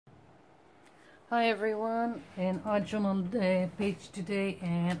Hi everyone, and our journal page today,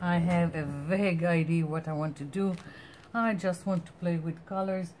 and I have a vague idea what I want to do. I just want to play with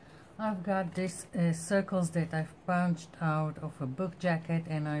colors. I've got these circles that I've punched out of a book jacket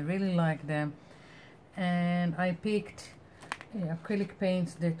and I really like them, and I picked acrylic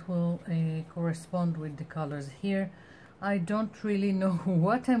paints that will correspond with the colors here. I don't really know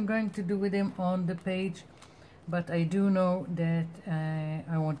what I'm going to do with them on the page, but I do know that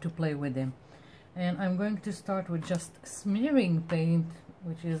I want to play with them. And I'm going to start with just smearing paint,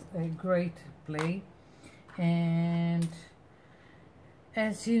 which is a great play. And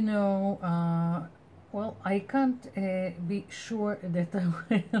as you know, well, I can't be sure that I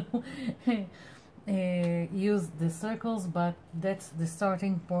will use the circles, but that's the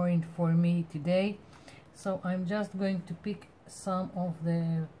starting point for me today. So I'm just going to pick some of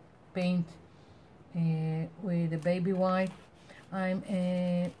the paint with a baby white. I'm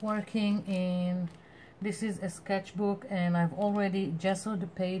working in, this is a sketchbook, and I've already gessoed the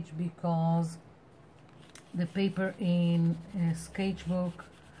page because the paper in a sketchbook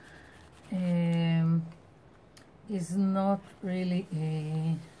is not really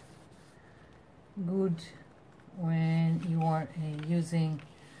good when you are using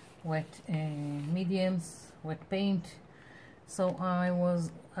wet mediums, wet paint. So I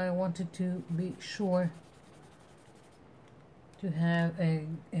wanted to be sure to have a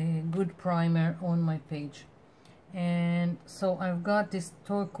good primer on my page. And so I've got this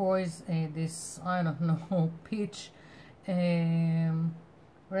turquoise, this, I don't know, peach,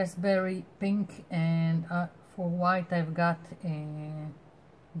 raspberry pink, and for white I've got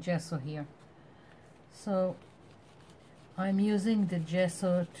gesso here. So I'm using the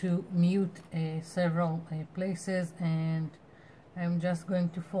gesso to mute several places, and I'm just going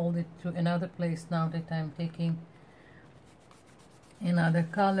to fold it to another place now that I'm taking another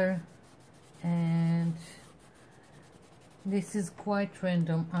color. And this is quite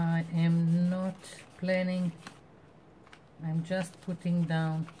random. I am not planning. I'm just putting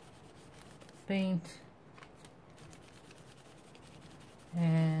down paint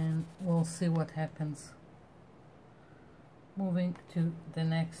and we'll see what happens. Moving to the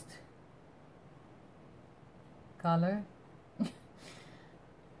next color.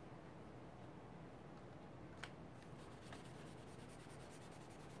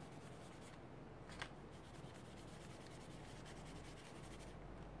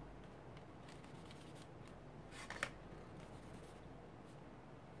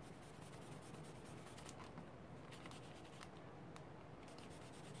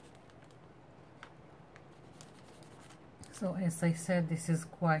 So as I said, this is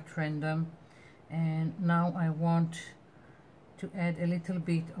quite random, and now I want to add a little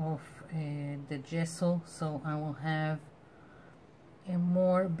bit of the gesso, so I will have a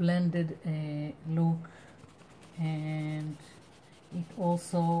more blended look. And it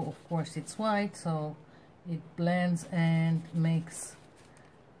also, of course, it's white, so it blends and makes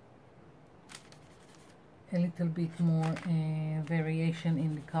a little bit more variation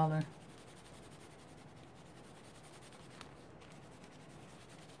in the color.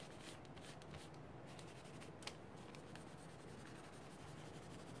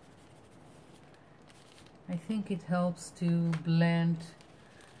 I think it helps to blend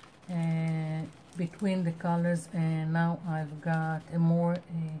between the colors, and now I've got a more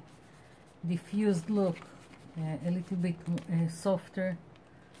diffused look, a little bit softer,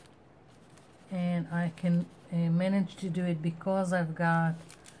 and I can manage to do it because I've got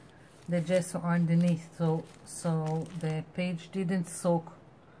the gesso underneath, so the page didn't soak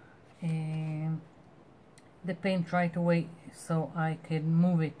the paint right away, so I can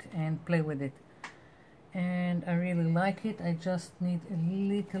move it and play with it. And I really like it. I just need a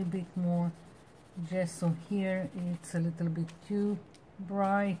little bit more gesso here. It's a little bit too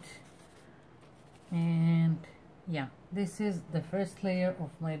bright. And yeah, this is the first layer of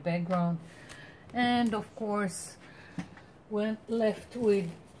my background. And of course, when left with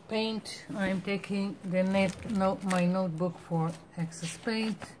paint, I'm taking the my notebook for excess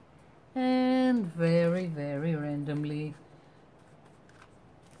paint and very randomly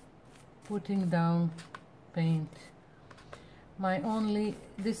putting down paint.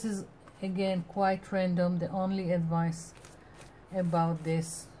 This is again quite random. The only advice about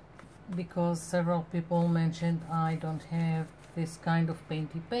this, because several people mentioned I don't have this kind of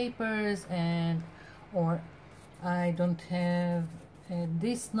painty papers, or I don't have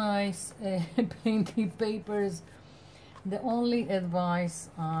this nice painty papers. The only advice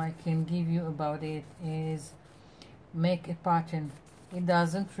I can give you about it is make a pattern. It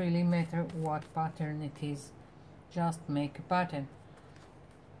doesn't really matter what pattern it is, just make a pattern.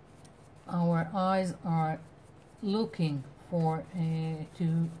 our eyes are looking for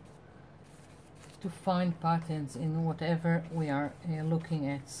to find patterns in whatever we are looking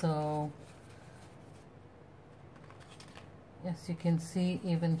at. So as you can see,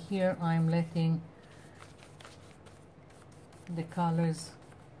 even here I'm letting the colors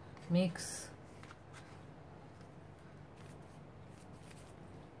mix.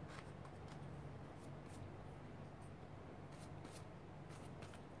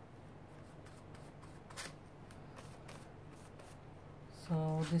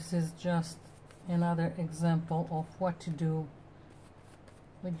 So this is just another example of what to do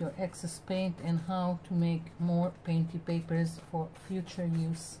with your excess paint and how to make more painty papers for future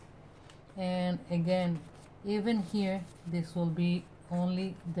use. And again, even here, this will be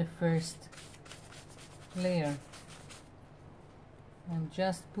only the first layer. I'm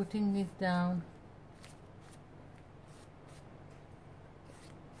just putting it down,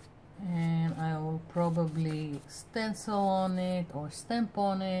 and I will probably stencil on it or stamp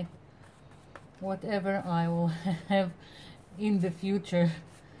on it, whatever I will have in the future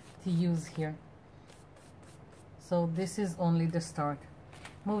to use here. So this is only the start.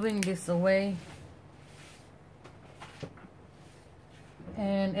 Moving this away,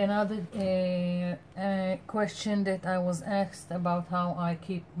 and another question that I was asked about how I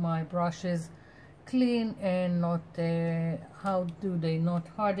keep my brushes clean and not how do they not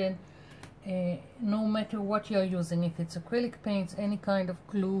harden. No matter what you're using, if it's acrylic paints, any kind of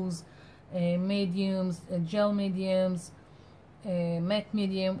glues, mediums, gel mediums, matte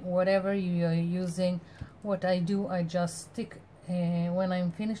medium, whatever you are using, what I do, I just stick, when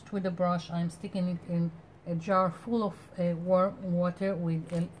I'm finished with the brush, I'm sticking it in a jar full of warm water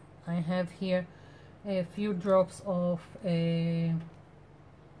with I have here a few drops of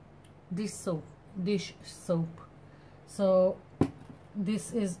dish soap. So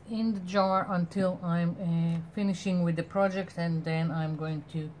this is in the jar until I'm finishing with the project, and then I'm going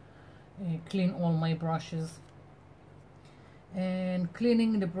to clean all my brushes. And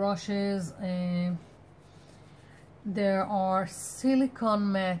cleaning the brushes, there are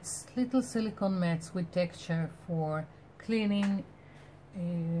silicone mats, little silicone mats with texture for cleaning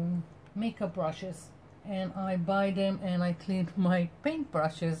makeup brushes, and I buy them and I clean my paint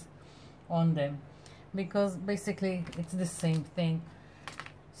brushes on them because basically it's the same thing.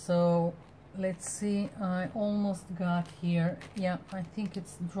 So let's see, I almost got here. Yeah, I think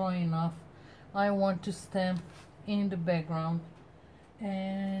it's dry enough. I want to stamp in the background,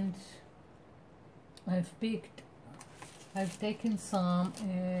 and I've taken some,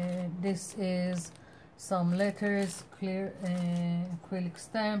 this is some letters, clear acrylic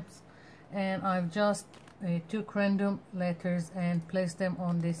stamps, and I've just took random letters and placed them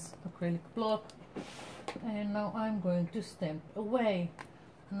on this acrylic block, and now I'm going to stamp away.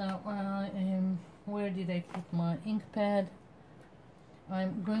 Now where did I put my ink pad?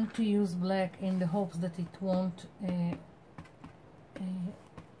 I'm going to use black in the hopes that it won't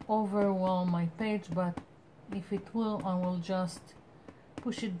overwhelm my page, but if it will, I will just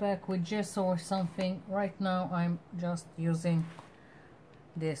push it back with gesso or something. Right now I'm just using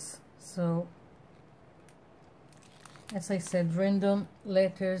this. So as I said, random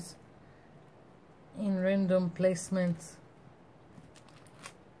letters in random placements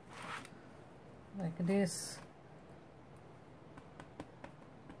like this.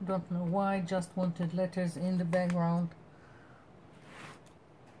 Don't know why, just wanted letters in the background.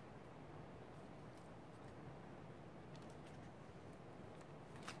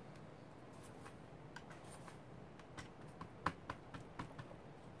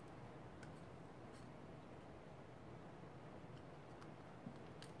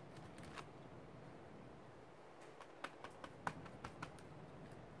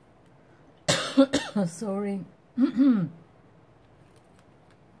 Sorry.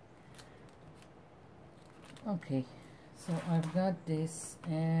 Okay, so I've got this,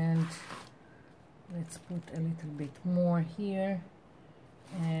 and let's put a little bit more here,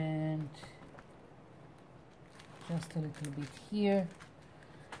 and just a little bit here,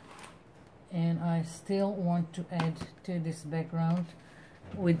 and I still want to add to this background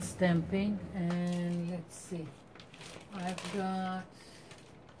with stamping. And let's see, I've got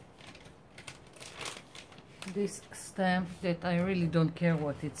this stamp that I really don't care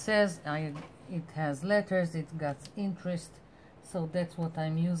what it says. It has letters, it got interest, so that's what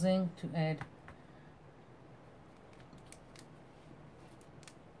I'm using to add.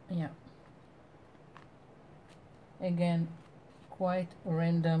 Yeah, again, quite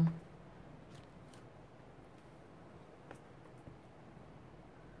random.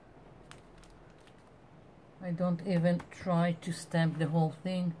 I don't even try to stamp the whole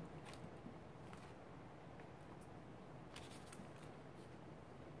thing.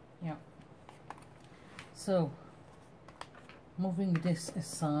 Yeah. So moving this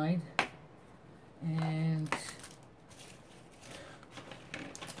aside, and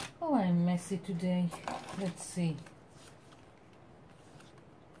oh, I'm messy today. Let's see.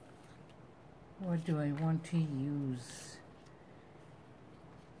 What do I want to use?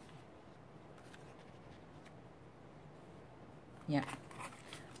 Yeah,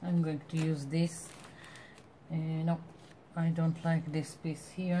 I'm going to use this. No, I don't like this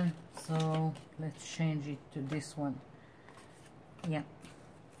piece here, so let's change it to this one. Yeah,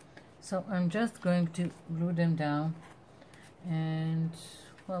 so I'm just going to glue them down, and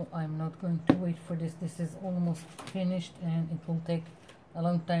well, I'm not going to wait for this. This is almost finished, and it will take a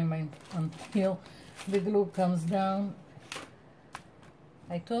long time until the glue comes down.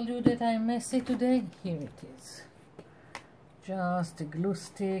 I told you that I'm messy today. Here it is. Just a glue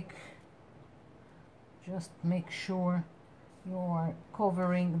stick. Just make sure you are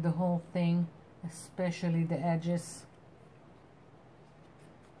covering the whole thing, especially the edges.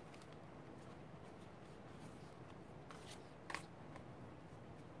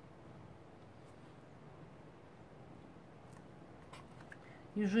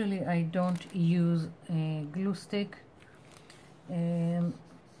 Usually I don't use a glue stick.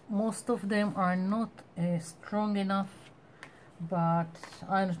 Most of them are not strong enough, but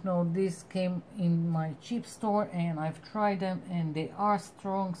I don't know, these came in my cheap store and I've tried them and they are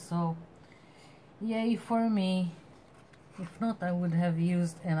strong, so yay for me. If not, I would have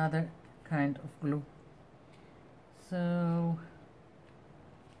used another kind of glue. So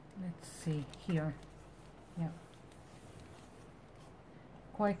let's see here. Yeah,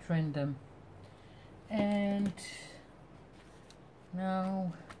 quite random. And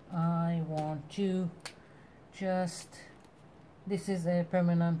now I want to just, this is a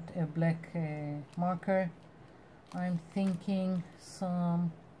permanent black marker. I'm thinking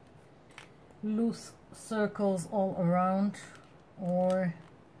some loose circles all around, or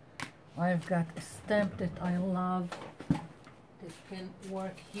I've got a stamp that I love that can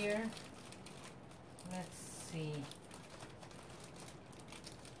work here. Let's see.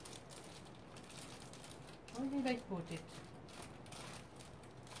 Where did I put it?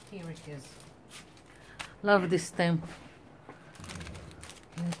 Here it is. Love this stamp.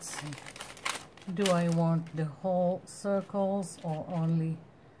 Let's see. Do I want the whole circles or only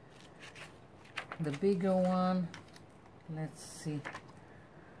the bigger one? Let's see.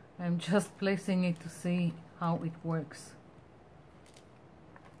 I'm just placing it to see how it works.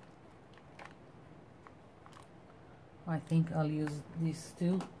 I think I'll use this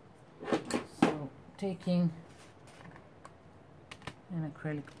too. So taking an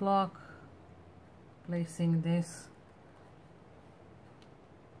acrylic block, placing this,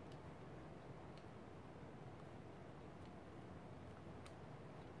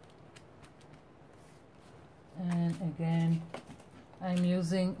 and again I'm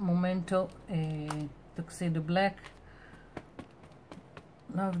using Memento Tuxedo Black.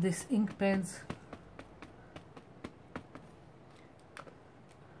 Love these ink pads.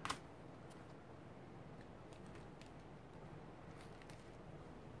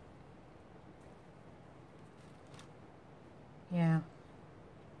 Yeah,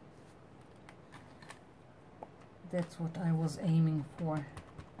 that's what I was aiming for.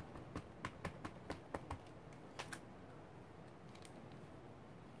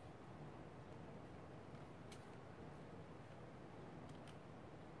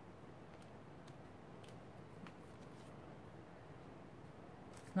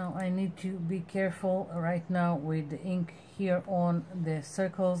 Now I need to be careful right now with the ink here on the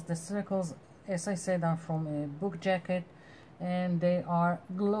circles. The circles, as I said, are from a book jacket and they are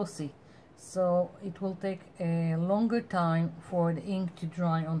glossy, so it will take a longer time for the ink to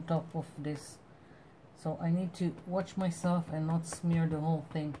dry on top of this. So I need to watch myself and not smear the whole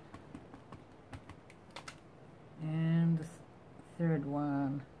thing. And the third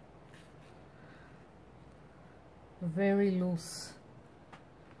one, very loose.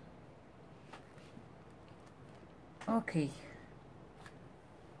 Okay,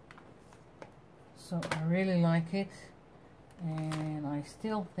 so I really like it, and I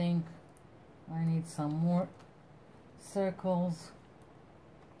still think I need some more circles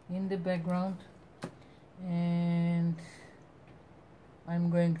in the background, and I'm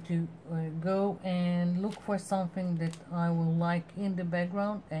going to go and look for something that I will like in the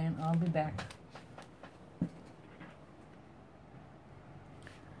background, and I'll be back.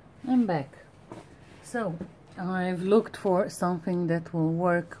 I'm back. So I've looked for something that will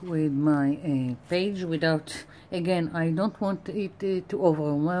work with my page without, again, I don't want it to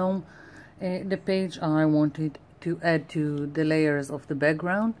overwhelm the page. I want it to add to the layers of the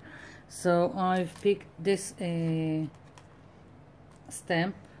background. So I've picked this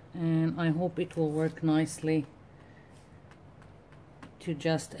stamp, and I hope it will work nicely to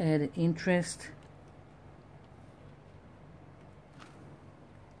just add interest.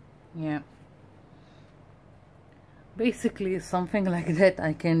 Yeah, basically something like that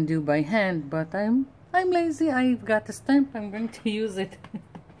I can do by hand, but I'm lazy. I've got a stamp, I'm going to use it.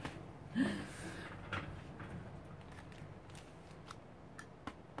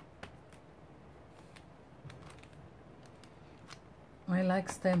 I like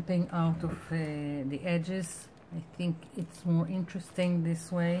stamping out of the edges. I think it's more interesting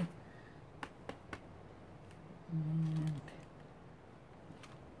this way. And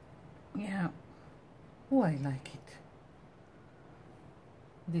yeah, oh, I like it.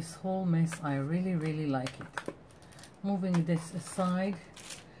 This whole mess, I really like it. Moving this aside,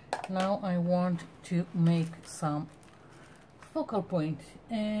 now I want to make some focal point,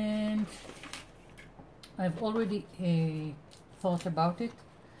 and I've already thought about it,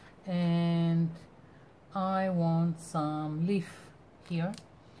 and I want some leaf here,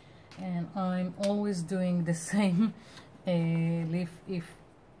 and I'm always doing the same leaf. If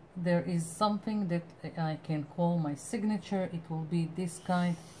there is something that I can call my signature, it will be this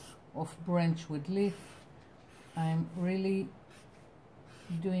kind of branch with leaf. I'm really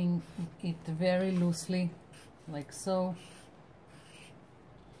doing it very loosely, like so.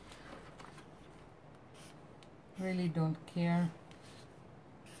 Really don't care.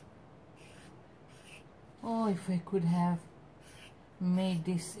 Oh, if I could have made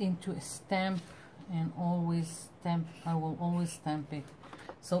this into a stamp and always stamp, I will always stamp it.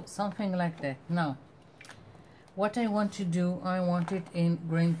 So something like that. Now what I want to do, I want it in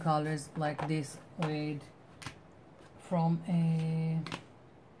green colors like this, with from a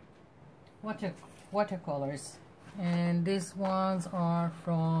watercolors, and these ones are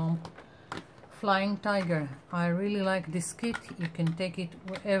from Flying Tiger. I really like this kit. You can take it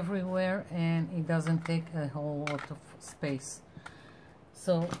everywhere and it doesn't take a whole lot of space.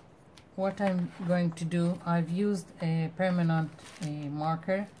 So what I'm going to do, I've used a permanent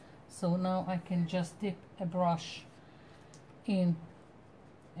marker, so now I can just dip a brush in,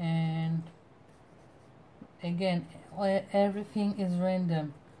 and again everything is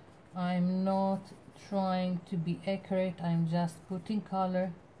random. I'm not trying to be accurate, I'm just putting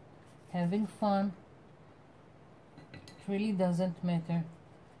color, having fun. It really doesn't matter,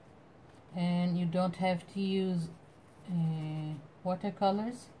 and you don't have to use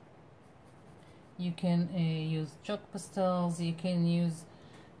watercolors. You can use chalk pastels, you can use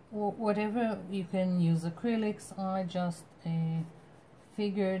whatever, you can use acrylics. I just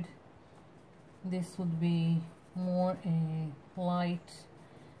figured this would be more light,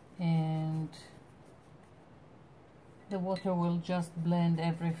 and the water will just blend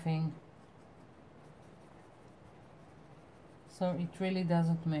everything, so it really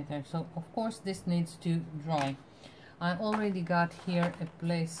doesn't matter. So of course this needs to dry. I already got here a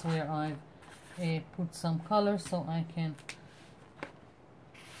place where I've put some color, so I can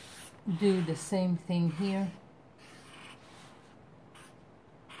do the same thing here.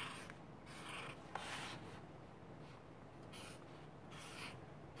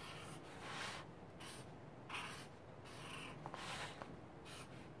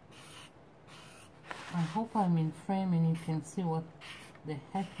 I hope I'm in frame and you can see what the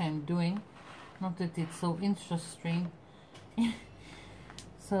heck I'm doing. Not that it's so interesting.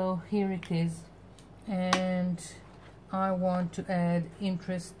 So here it is, and I want to add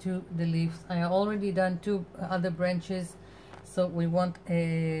interest to the leaves. I already done 2 other branches, so we won't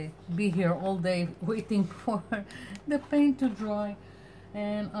be here all day waiting for the paint to dry.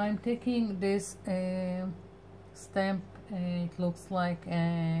 And I'm taking this stamp, it looks like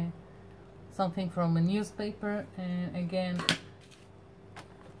something from a newspaper, and again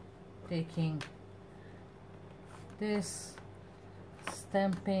taking this,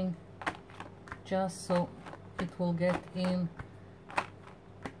 stamping just so it will get in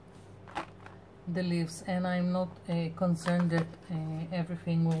the leaves, and I'm not concerned that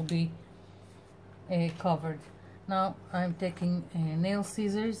everything will be covered. Now I'm taking nail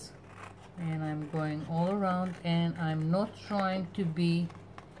scissors and I'm going all around, and I'm not trying to be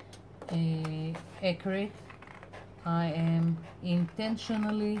accurate. I am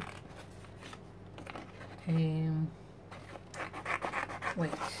intentionally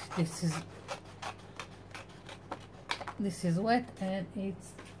wait, this is wet and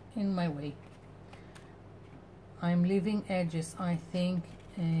it's in my way. I'm leaving edges. I think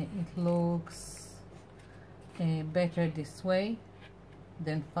it looks better this way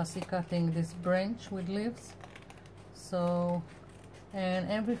than fussy cutting this branch with leaves. So and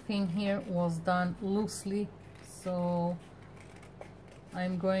everything here was done loosely, so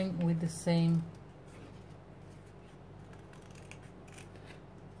I'm going with the same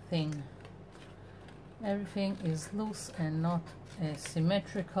thing. Everything is loose and not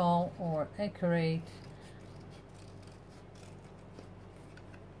symmetrical or accurate.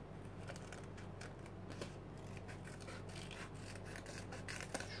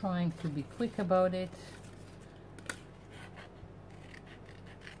 Trying to be quick about it.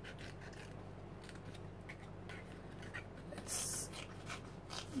 Let's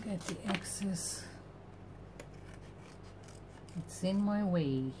get the excess. It's in my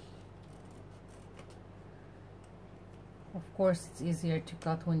way. Of course, it's easier to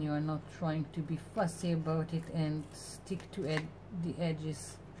cut when you are not trying to be fussy about it and stick to the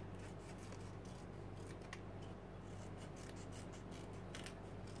edges.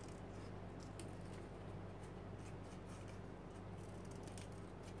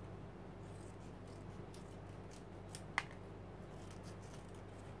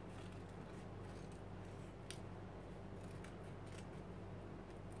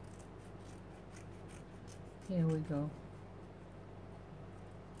 Here we go.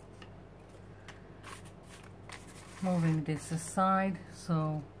 Moving this aside,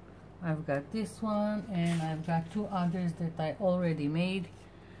 so I've got this one and I've got two others that I already made,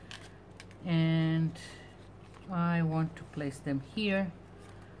 and I want to place them here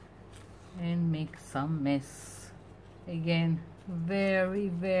and make some mess. Again, very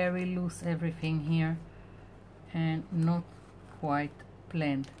loose everything here and not quite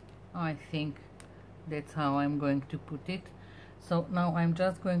planned. I think that's how I'm going to put it. So now I'm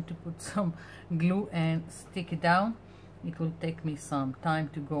just going to put some glue and stick it down. It will take me some time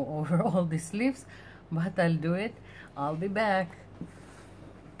to go over all these leaves, but I'll do it. I'll be back.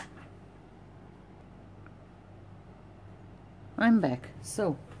 I'm back.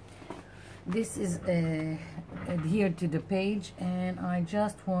 So this is adhered to the page, and I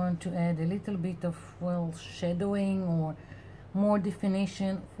just want to add a little bit of, well, shadowing or more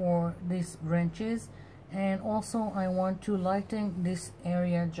definition for these branches. And also I want to lighten this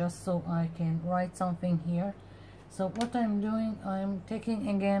area just so I can write something here. So what I'm doing, I'm taking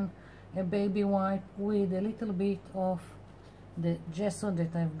again a baby wipe with a little bit of the gesso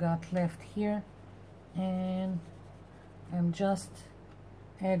that I've got left here, and I'm just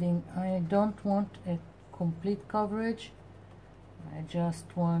adding. I don't want a complete coverage, I just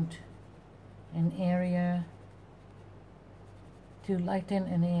want an area to lighten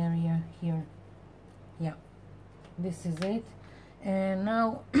an area here. Yeah, this is it. And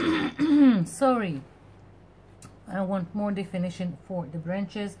now sorry, I want more definition for the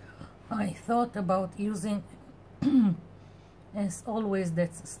branches. I thought about using as always,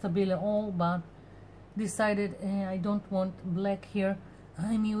 that's Stabilo All, but decided I don't want black here.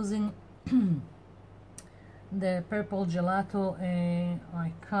 I'm using the purple gelato.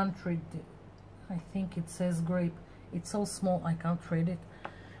 I can't read it. I think it says grape. It's so small I can't read it,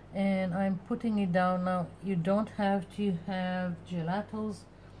 and I'm putting it down now. You don't have to have gelatos.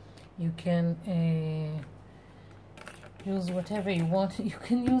 You can use whatever you want. You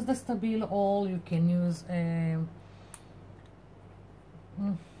can use the Stabilo All. You can use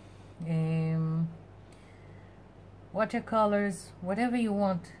watercolors, whatever you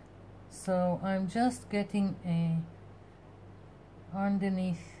want. So I'm just getting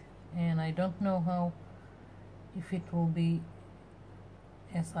underneath, and I don't know how, if it will be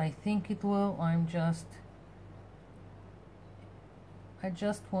as I think it will. I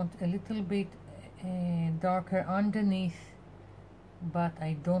just want a little bit darker underneath, but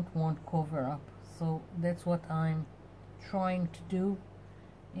I don't want cover up. So that's what I'm trying to do,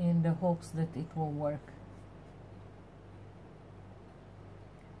 in the hopes that it will work.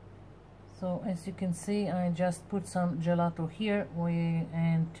 So as you can see, I just put some gelato here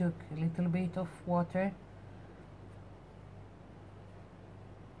and took a little bit of water,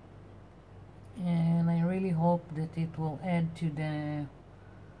 and I really hope that it will add to the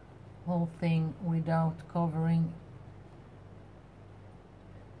whole thing without covering.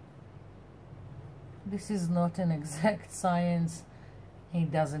 This is not an exact science,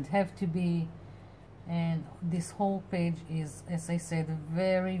 it doesn't have to be, and this whole page is, as I said,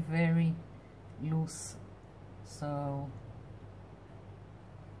 very loose. So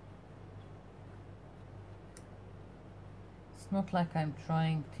it's not like I'm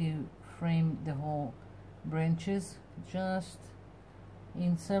trying to frame the whole branches, just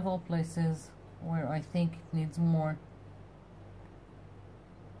in several places where I think it needs more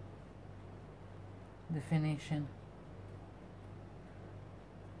definition.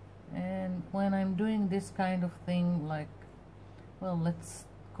 And when I'm doing this kind of thing, like well, let's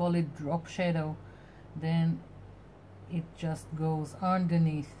call it drop shadow, then it just goes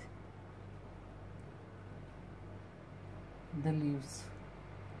underneath the leaves,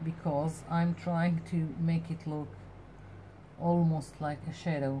 because I'm trying to make it look almost like a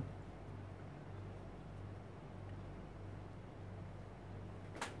shadow.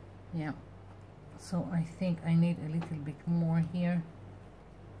 Yeah, so I think I need a little bit more here.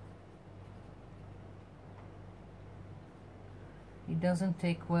 It doesn't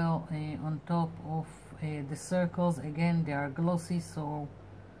take well on top of the circles. Again, they are glossy, so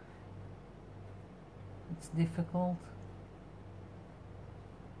it's difficult.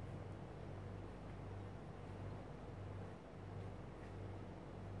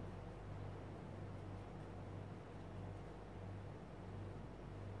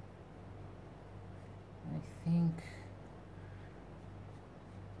 I think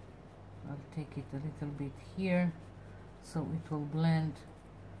I'll take it a little bit here so it will blend.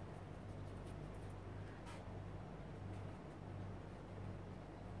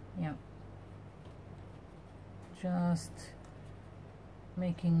 Yeah, just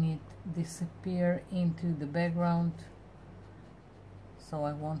making it disappear into the background so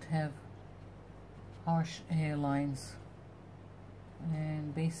I won't have harsh lines.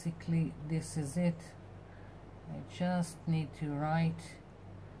 And basically this is it. I just need to write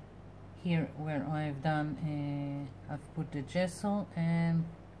here where I've done, I've put the gesso, and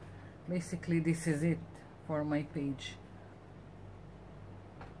basically this is it for my page.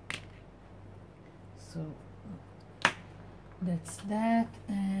 So that's that.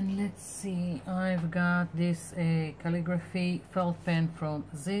 And let's see, I've got this calligraphy felt pen from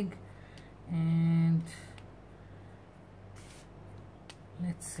Zig, and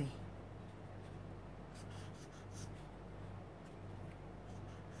let's see.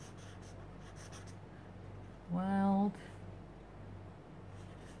 Wild.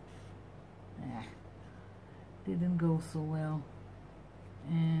 Didn't go so well.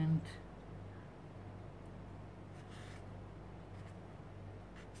 And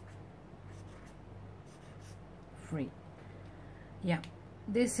free. Yeah,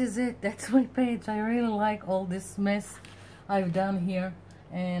 this is it. That's my page. I really like all this mess I've done here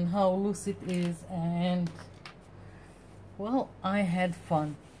and how loose it is, and well, I had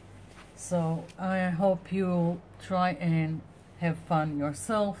fun. So I hope you'll try and have fun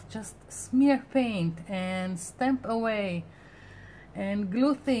yourself. Just smear paint and stamp away and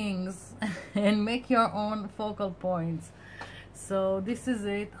glue things and make your own focal points. So this is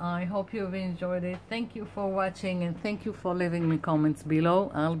it. I hope you've enjoyed it. Thank you for watching, and thank you for leaving me comments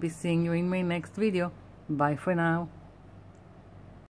below. I'll be seeing you in my next video. Bye for now.